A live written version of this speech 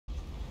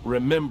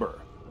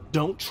Remember,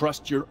 don't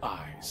trust your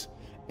eyes.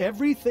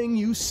 Everything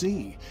you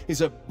see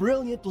is a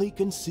brilliantly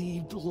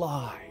conceived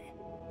lie.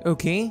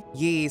 Okay,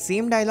 ये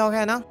same dialogue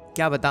है ना,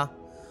 क्या बता।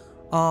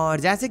 और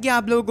जैसे कि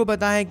आप लोगों को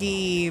पता है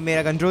कि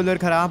मेरा कंट्रोलर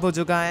ख़राब हो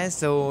चुका है,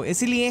 सो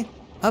इसीलिए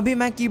अभी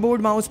मैं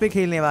कीबोर्ड माउस पे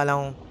खेलने वाला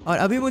हूँ। और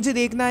अभी मुझे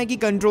देखना है कि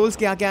कंट्रोल्स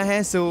क्या क्या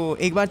है, सो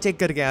एक बार चेक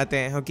करके आते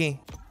हैं। Okay.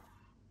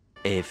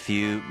 A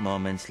few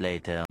moments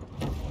later.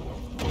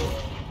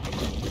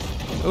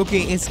 Okay,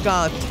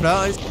 इसका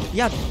थ्रस्ट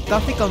या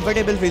काफ़ी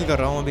कंफर्टेबल फील कर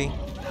रहा हूँ अभी।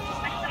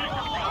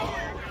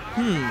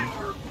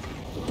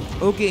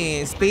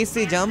 ओके, स्पेस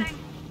से जंप,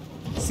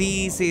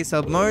 सी से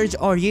सबमर्ज,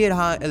 और ये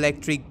रहा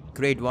इलेक्ट्रिक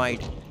ग्रेट वाइड।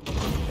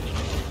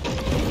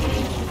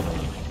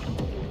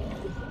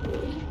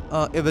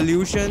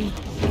 एवोल्यूशन।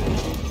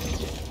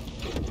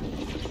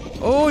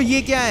 ओ,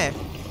 ये क्या है?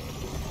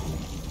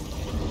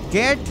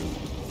 Gate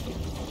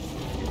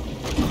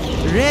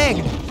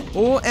ragged.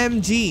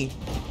 OMG,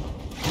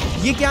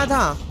 ये क्या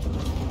था?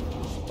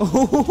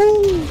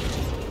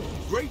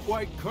 Great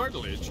white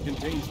cartilage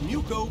contains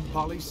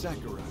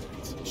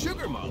mucopolysaccharides,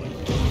 sugar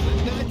molecules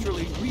that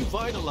naturally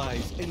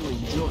revitalize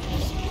ailing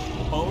joints.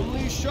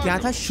 Only shark क्या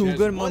था?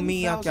 sugar mummy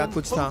या क्या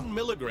कुछ था?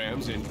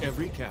 milligrams in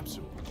every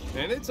capsule,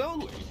 and it's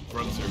only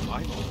from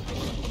survival.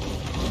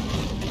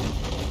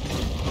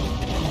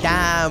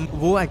 Damn,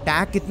 वो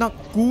अटैक कितना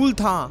कूल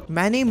था।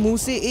 मैंने मुंह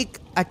से एक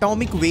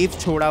एटॉमिक वेव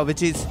छोड़ा,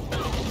 which is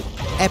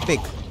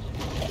epic.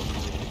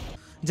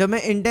 जब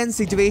मैं इंटेंस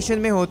सिचुएशन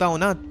में होता हूँ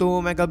ना,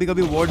 तो मैं कभी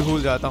कभी वर्ड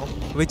भूल जाता हूँ,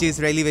 which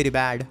is really very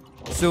bad.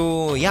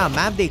 सो या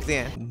मैप देखते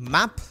हैं।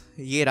 मैप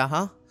ये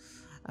रहा,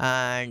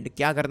 एंड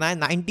क्या करना है?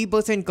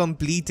 90%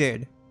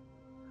 कंप्लीटेड।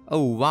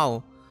 ओह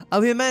वाओ,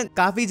 अभी मैं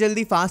काफ़ी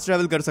जल्दी फास्ट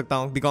ट्रेवल कर सकता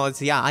हूँ,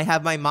 बिकॉज या आई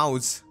हैव माई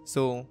माउस।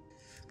 सो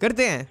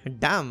करते हैं।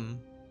 डैम,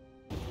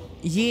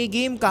 ये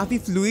गेम काफ़ी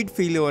फ्लूइड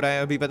फील हो रहा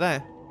है अभी, पता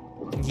है,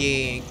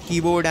 ये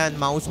कीबोर्ड एंड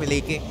माउस में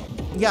लेके।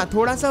 या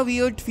थोड़ा सा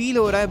वियर्ड फील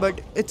हो रहा है, बट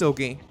इट्स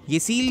ओके। ये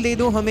सील दे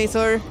दो हमें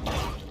सर।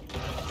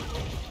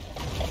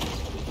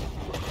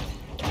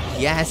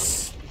 यस,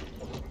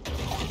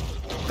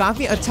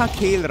 काफी अच्छा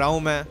खेल रहा हूं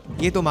मैं,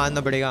 ये तो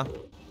मानना पड़ेगा।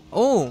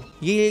 ओह,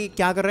 ये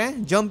क्या कर रहे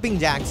हैं? जंपिंग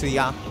जैक्स,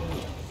 या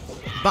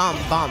बाम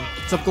बाम,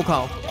 सबको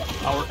खाओ।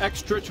 Our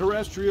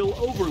extraterrestrial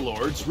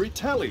overlords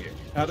retaliate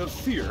out of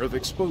fear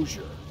of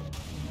exposure.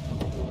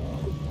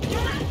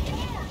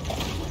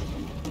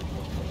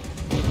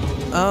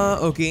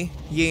 Okay,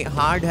 ये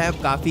हार्ड है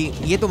काफी,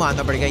 ये तो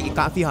मानना पड़ेगा, ये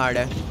काफी हार्ड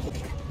है।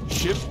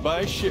 Ship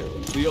by ship,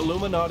 the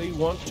Illuminati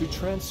want to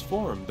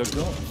transform the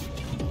Gulf.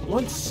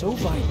 Once so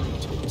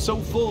vibrant, so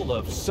full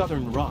of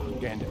southern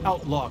rock and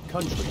outlaw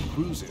country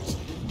cruises,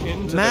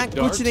 into मैं the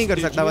dark कुछ नहीं कर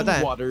सकता, पता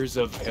है? waters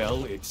of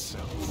hell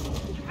itself.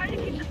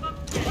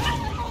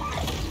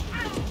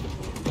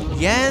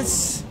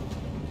 Yes.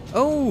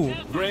 Oh.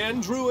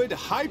 Grand Druid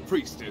High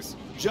Priestess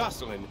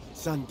Jocelyn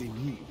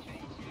Saint-Denis.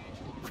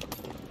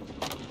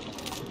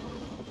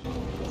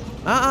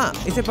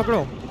 इसे पकड़ो।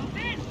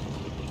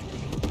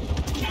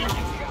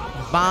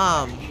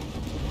 Balm,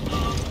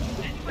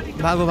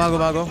 भागो भागो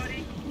भागो।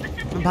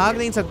 मैं भाग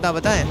नहीं सकता,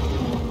 पता है।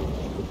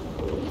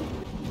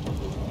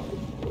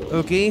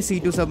 ओके,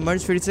 C2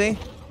 सबमर्ज फिर से।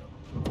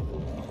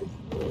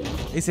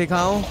 इसे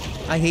खाओ।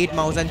 I hate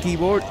mouse and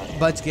keyboard.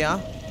 बच गया।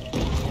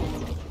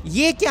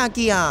 ये क्या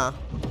किया?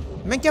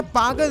 मैं क्या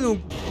पागल हूँ?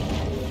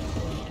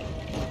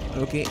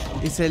 ओके,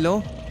 इसे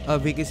लो।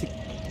 अभी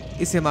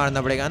इसे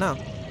मारना पड़ेगा ना।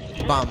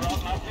 Balm.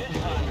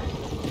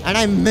 And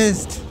I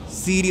missed.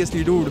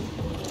 Seriously, dude.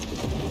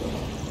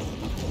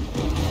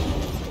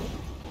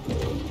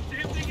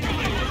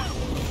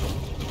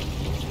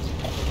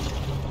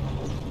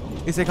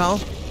 इसे खाओ।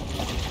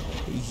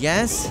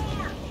 Yes.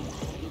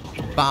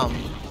 Bam.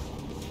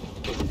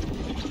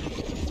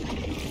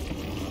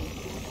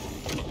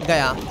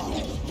 गया।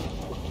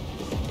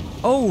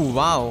 Oh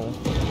wow.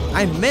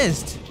 I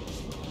missed.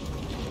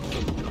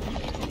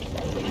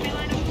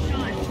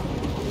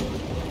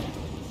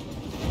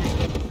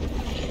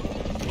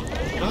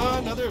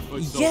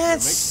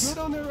 Yes! Makes good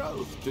on their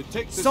oath to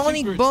take the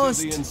Sonic secrets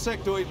burst. of the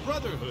insectoid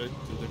brotherhood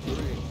to the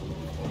grave.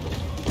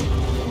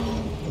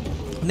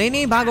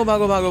 नहीं, भागो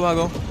भागो भागो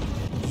भागो।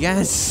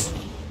 Yes,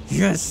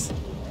 yes.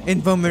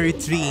 Infirmary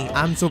 3.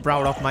 I'm so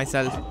proud of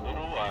myself.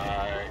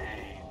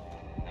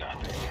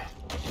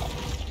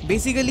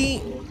 Basically,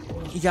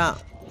 या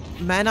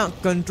मैं ना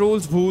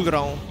controls भूल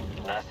रहा हूँ।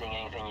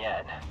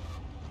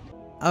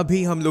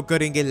 अभी हम लोग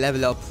करेंगे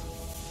लेवल अप।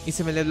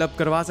 इसे मैं लेवल अप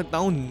करवा सकता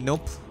हूँ?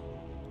 नोप।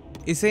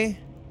 इसे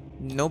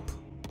नोप,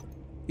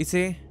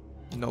 इसे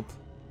नोप।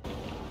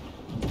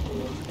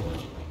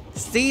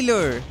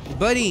 सेलर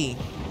बड़ी,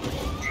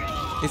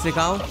 इसे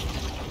खाओ।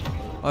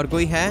 और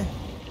कोई है?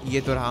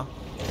 ये तो रहा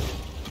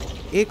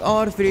एक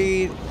और।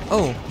 फिर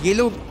ओह, ये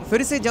लोग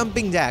फिर से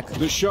jumping Jack.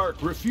 The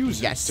shark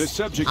refuses to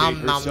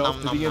subjugate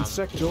herself to the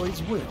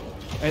insectoid's will,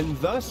 and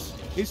thus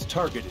is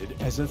targeted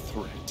as a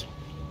threat.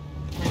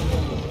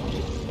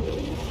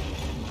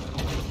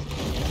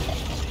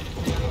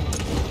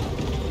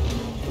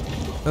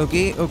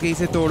 Okay okay,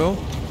 इसे तोड़ो।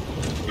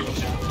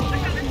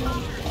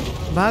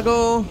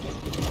 भागो।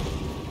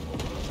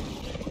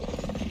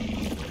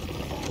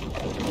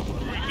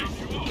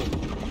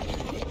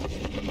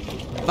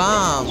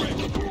 Bam.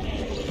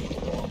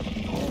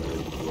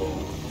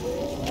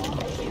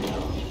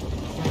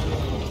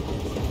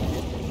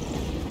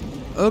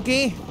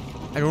 Okay,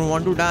 I don't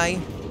want to die.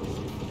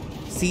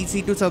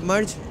 CC to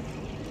submerge.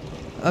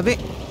 अबे,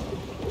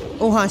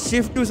 oh हाँ,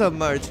 shift to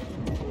submerge.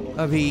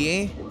 अभी ये.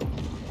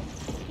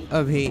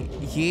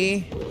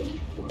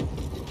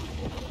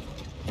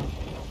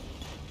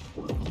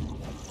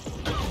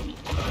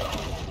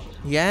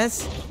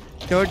 Yes,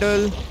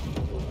 turtle.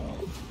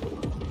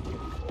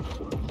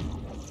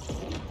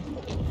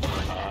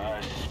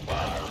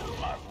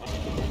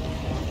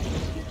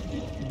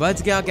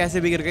 बच गया कैसे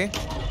भी करके.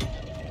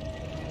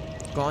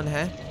 कौन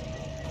है?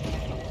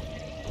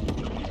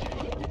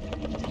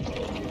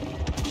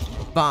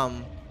 Bam.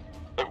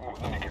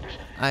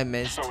 I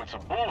missed. So it's a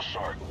bull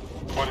shark.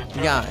 But it's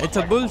Yeah,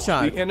 it's a bull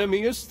shark. The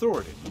enemy is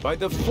thwarted by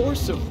the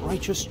force of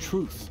righteous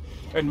truth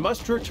and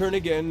must return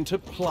again to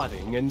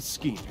plotting and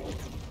scheming.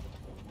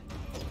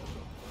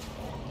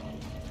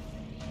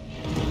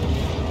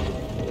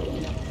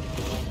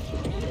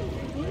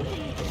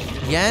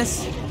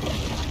 Yes.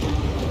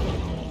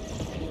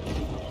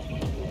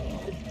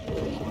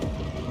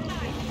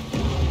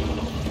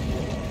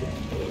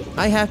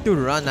 I have to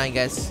run, I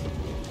guess.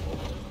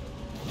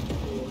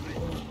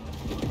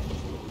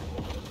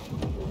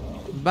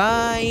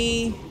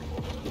 Bye.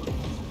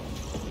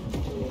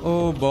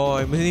 Oh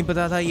boy, मुझे नहीं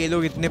पता था ये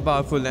लोग इतने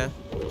powerful हैं.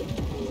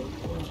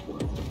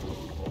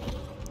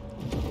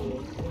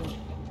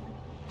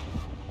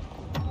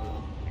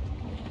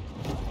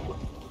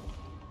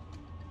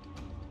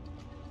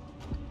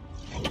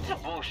 It's a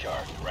bull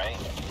shark,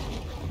 right?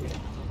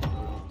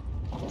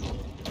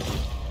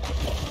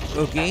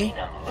 Okay.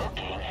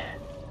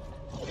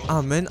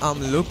 I'm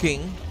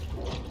looking.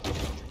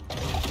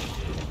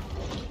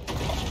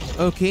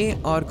 Okay,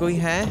 और कोई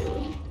है?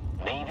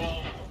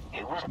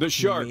 The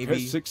shark Maybe.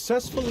 has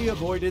successfully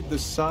avoided the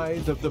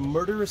scythe of the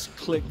murderous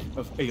clique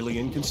of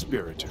alien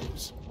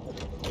conspirators.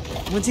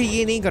 मुझे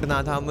ये नहीं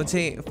करना था,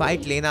 मुझे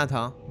फाइट लेना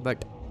था,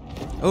 but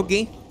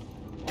okay,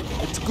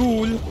 it's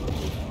cool.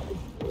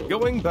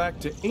 Going back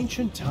to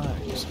ancient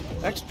times,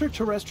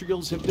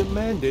 extraterrestrials have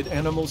demanded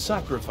animal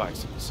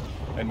sacrifices,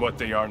 and what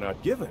they are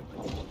not given,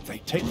 they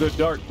take. The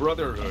Dark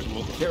Brotherhood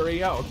will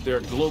carry out their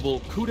global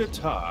coup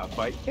d'etat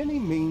by any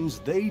means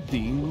they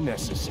deem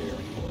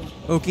necessary.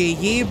 Okay,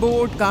 ये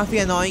boat काफी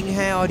annoying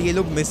है और ये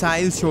लोग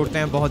missiles छोड़ते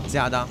हैं बहुत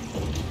ज़्यादा.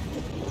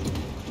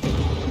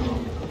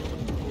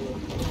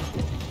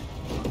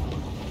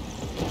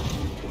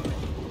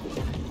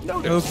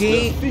 Notice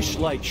Okay. the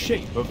fish-like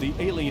shape of the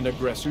alien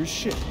aggressor's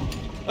ship.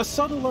 A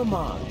subtle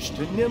homage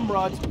to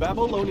Nimrod's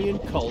Babylonian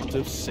cult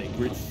of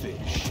sacred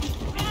fish.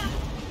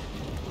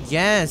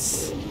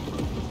 Yes.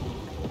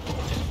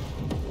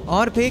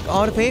 और फेक.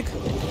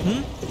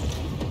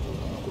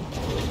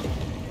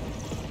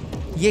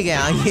 ये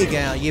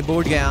गया, ये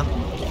बोट गया.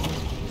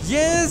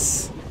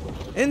 Yes.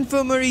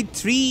 Infirmary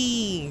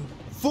 3.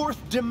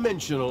 Fourth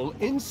dimensional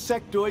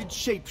insectoid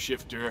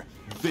shapeshifter,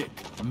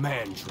 Vic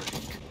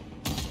Mandrake.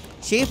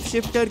 Shape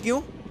shifter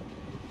क्यों?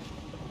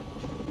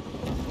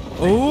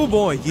 Oh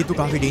boy, ये तो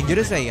काफी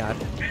dangerous है यार.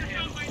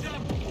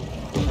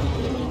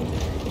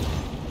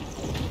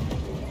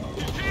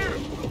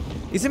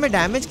 इसे मैं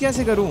डैमेज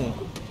कैसे करूं?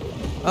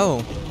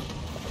 ओह,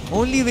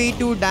 only way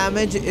to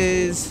damage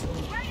is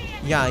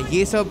या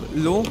ये सब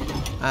लो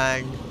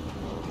एंड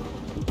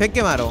फेंक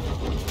के मारो.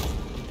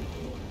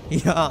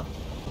 या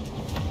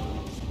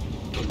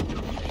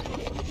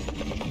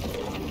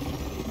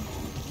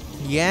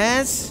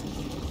yes,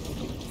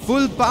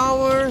 full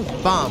power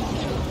bomb.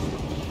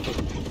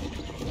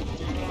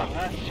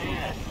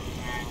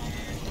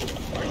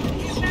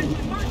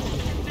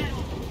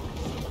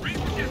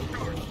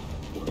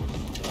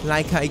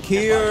 Like I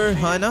care,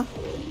 है ना?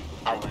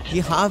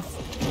 ये हाफ.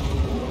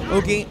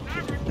 ओके,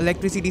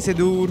 इलेक्ट्रिसिटी से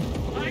दूर.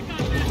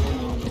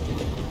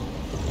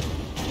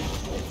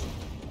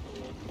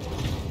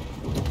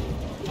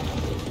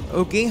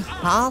 ओके,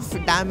 हाफ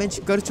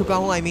डैमेज कर चुका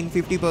हूँ. I mean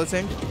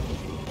 50%.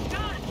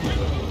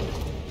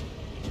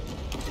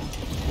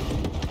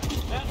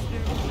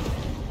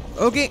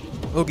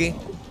 Okay,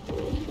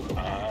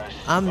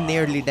 I'm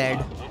nearly dead.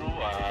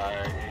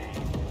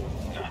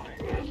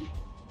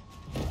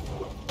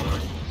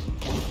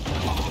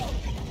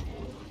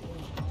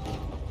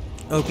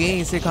 Okay,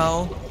 इसे खाओ.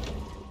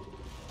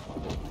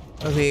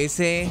 अभी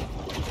से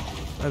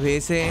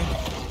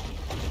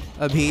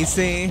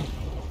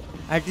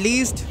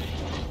एटलीस्ट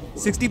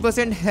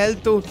 60% हेल्थ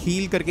तो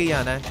हील करके ही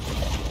आना है.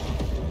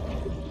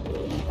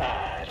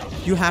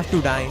 You have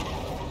to die.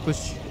 कुछ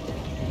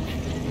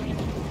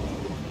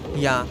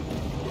या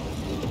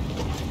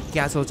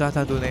क्या सोचा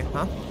था तूने?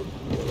 हाँ,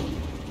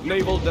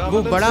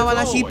 वो बड़ा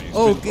वाला sheep.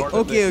 Okay.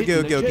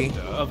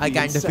 I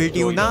can defeat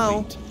you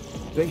now.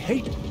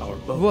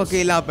 वो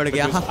अकेला पड़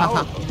गया.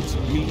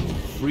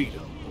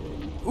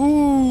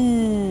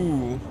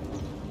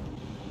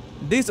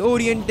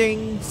 डिसओरिएंटिंग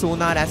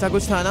सोनार ऐसा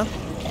कुछ था ना.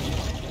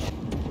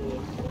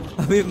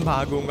 अभी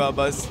भागूंगा,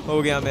 बस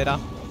हो गया मेरा.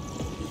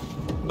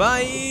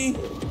 बाय.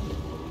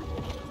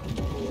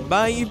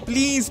 भाई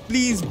प्लीज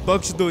प्लीज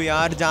बख्श दो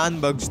यार, जान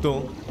बख्श दो।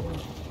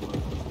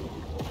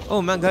 ओ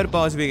मैं घर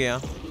पहुंच भी गया।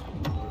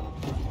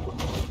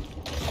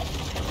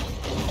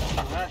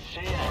 I'm not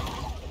seeing it.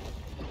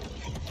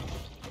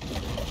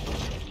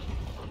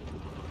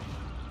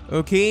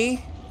 Okay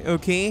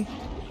okay,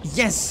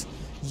 yes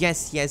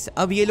yes yes,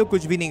 अब ये लोग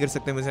कुछ भी नहीं कर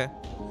सकते मुझे।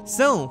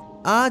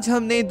 आज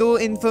हमने 2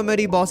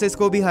 इन्फर्मरी बॉसेस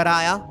को भी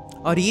हराया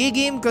और ये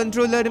गेम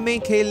कंट्रोलर में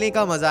खेलने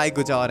का मजा ही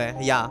कुछ और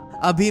है, या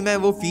अभी मैं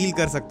वो फील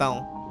कर सकता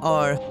हूँ।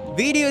 और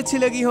वीडियो अच्छी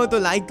लगी हो तो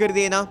लाइक कर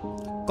देना,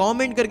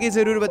 कमेंट करके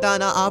जरूर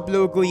बताना आप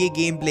लोगों को ये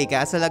गेम प्ले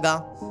कैसा लगा,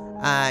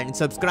 एंड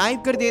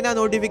सब्सक्राइब कर देना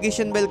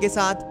नोटिफिकेशन बेल के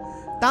साथ,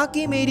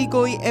 ताकि मेरी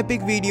कोई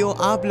एपिक वीडियो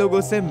आप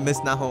लोगों से मिस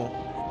ना हो।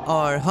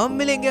 और हम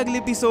मिलेंगे अगले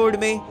एपिसोड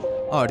में,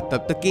 और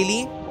तब तक के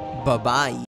लिए बाय बाय।